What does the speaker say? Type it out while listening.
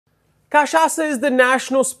Cachaça is the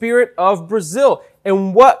national spirit of Brazil,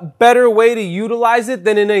 and what better way to utilize it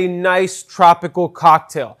than in a nice tropical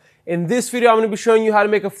cocktail? In this video, I'm going to be showing you how to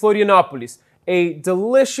make a Florianópolis, a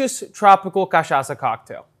delicious tropical cachaça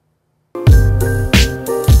cocktail.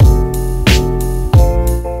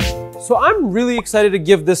 So I'm really excited to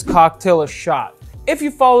give this cocktail a shot. If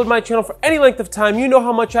you followed my channel for any length of time, you know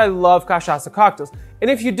how much I love cachaça cocktails. And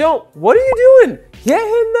if you don't, what are you doing? Yeah,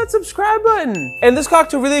 hitting that subscribe button. And this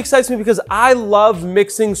cocktail really excites me because I love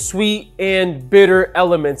mixing sweet and bitter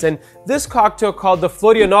elements. And this cocktail called the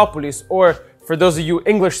Florianópolis, or for those of you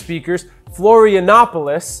English speakers,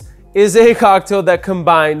 Florianópolis, is a cocktail that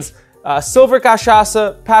combines silver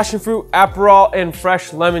cachaça, passion fruit, Aperol, and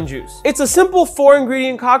fresh lemon juice. It's a simple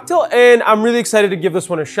 4-ingredient cocktail, and I'm really excited to give this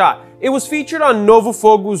one a shot. It was featured on Novo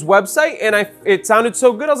Fogo's website, and it sounded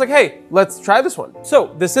so good, I was like, hey, let's try this one.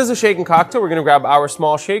 So this is a shaken cocktail. We're gonna grab our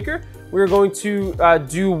small shaker. We're going to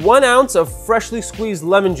do 1 ounce of freshly squeezed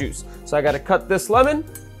lemon juice. So I gotta cut this lemon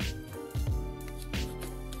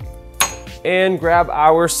and grab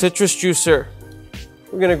our citrus juicer.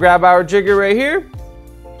 We're gonna grab our jigger right here.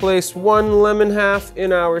 Place 1 lemon half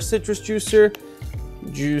in our citrus juicer,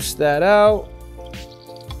 juice that out.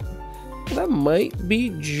 That might be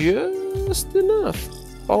just enough,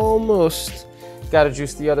 almost. Gotta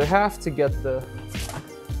juice the other half to get the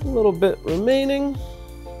little bit remaining.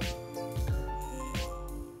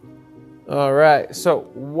 All right, so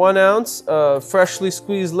 1 ounce of freshly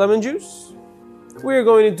squeezed lemon juice. We're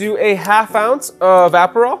going to do a 1/2 ounce of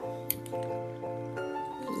Aperol.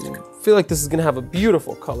 I feel like this is gonna have a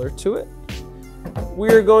beautiful color to it.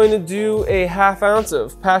 We're going to do a 1/2 ounce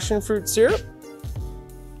of passion fruit syrup,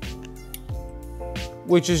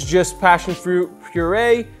 which is just passion fruit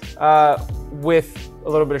puree with a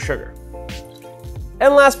little bit of sugar.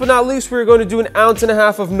 And last but not least, we're going to do 1.5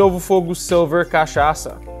 ounces of Novo Fogo Silver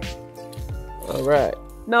Cachaça. All right,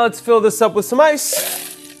 now let's fill this up with some ice,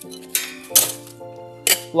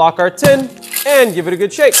 lock our tin, and give it a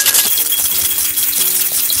good shake.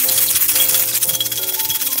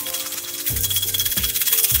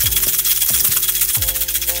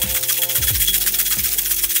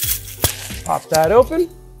 Pop that open.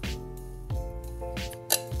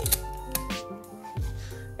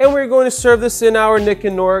 And we're going to serve this in our Nick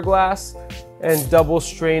and Nora glass and double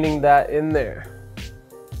straining that in there.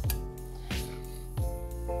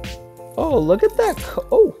 Oh, look at that.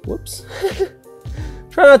 Oh, whoops.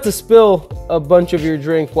 Try not to spill a bunch of your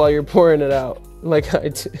drink while you're pouring it out like I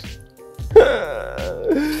did.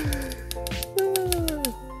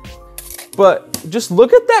 But just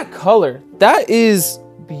look at that color. That is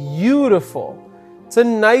beautiful. It's a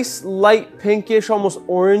nice light pinkish, almost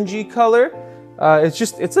orangey color.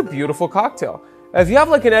 It's a beautiful cocktail. If you have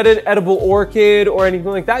like an edible orchid or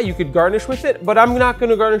anything like that, you could garnish with it, but I'm not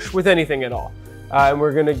gonna garnish with anything at all. And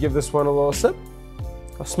we're gonna give this one a little sip.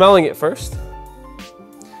 Smelling it first.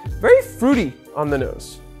 Very fruity on the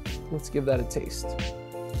nose. Let's give that a taste.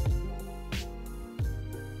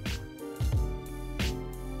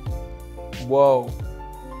 Whoa.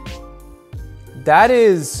 That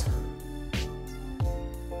is,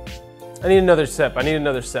 I need another sip. I need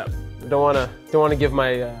another sip. I don't wanna give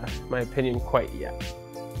my my opinion quite yet.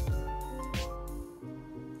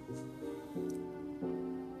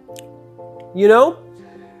 You know,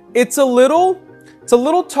 it's a little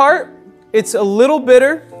tart. It's a little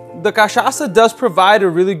bitter. The cachaça does provide a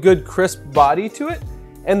really good crisp body to it,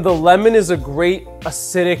 and the lemon is a great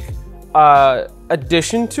acidic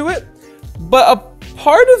addition to it. But a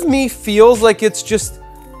part of me feels like it's just,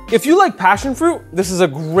 if you like passion fruit, this is a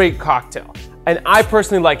great cocktail. And I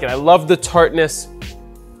personally like it. I love the tartness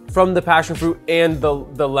from the passion fruit and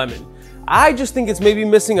the lemon. I just think it's maybe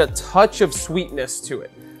missing a touch of sweetness to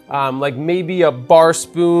it. Like maybe a bar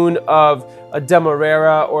spoon of a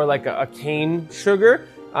demerara or like a cane sugar.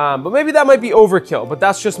 But maybe that might be overkill, but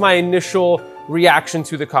that's just my initial reaction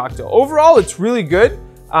to the cocktail. Overall, it's really good.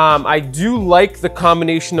 I do like the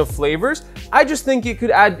combination of flavors. I just think it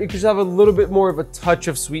could just have a little bit more of a touch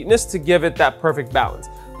of sweetness to give it that perfect balance.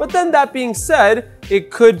 But then that being said, it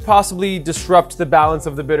could possibly disrupt the balance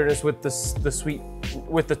of the bitterness with the sweet,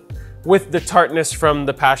 with the tartness from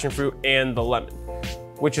the passion fruit and the lemon,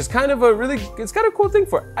 which is kind of it's kind of a cool thing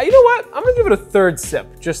for it. You know what? I'm gonna give it a 3rd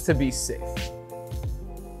sip just to be safe.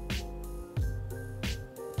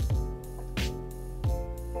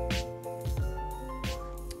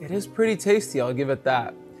 It is pretty tasty, I'll give it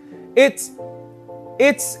that.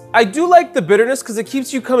 I do like the bitterness because it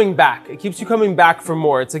keeps you coming back. It keeps you coming back for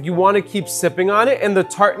more. It's like you want to keep sipping on it, and the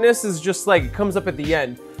tartness is just like, it comes up at the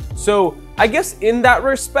end. So I guess in that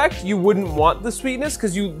respect, you wouldn't want the sweetness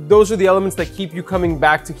because those are the elements that keep you coming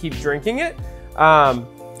back to keep drinking it.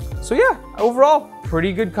 So yeah, overall,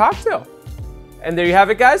 pretty good cocktail. And there you have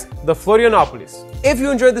it, guys, the Florianópolis. If you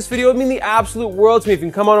enjoyed this video, it would mean the absolute world to me if you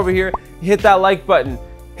can come on over here and hit that like button.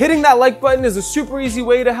 Hitting that like button is a super easy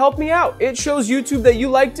way to help me out. It shows YouTube that you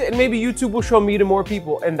liked it, and maybe YouTube will show me to more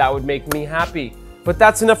people, and that would make me happy. But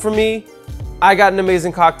that's enough for me. I got an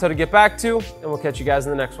amazing cocktail to get back to, and we'll catch you guys in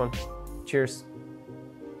the next one. Cheers.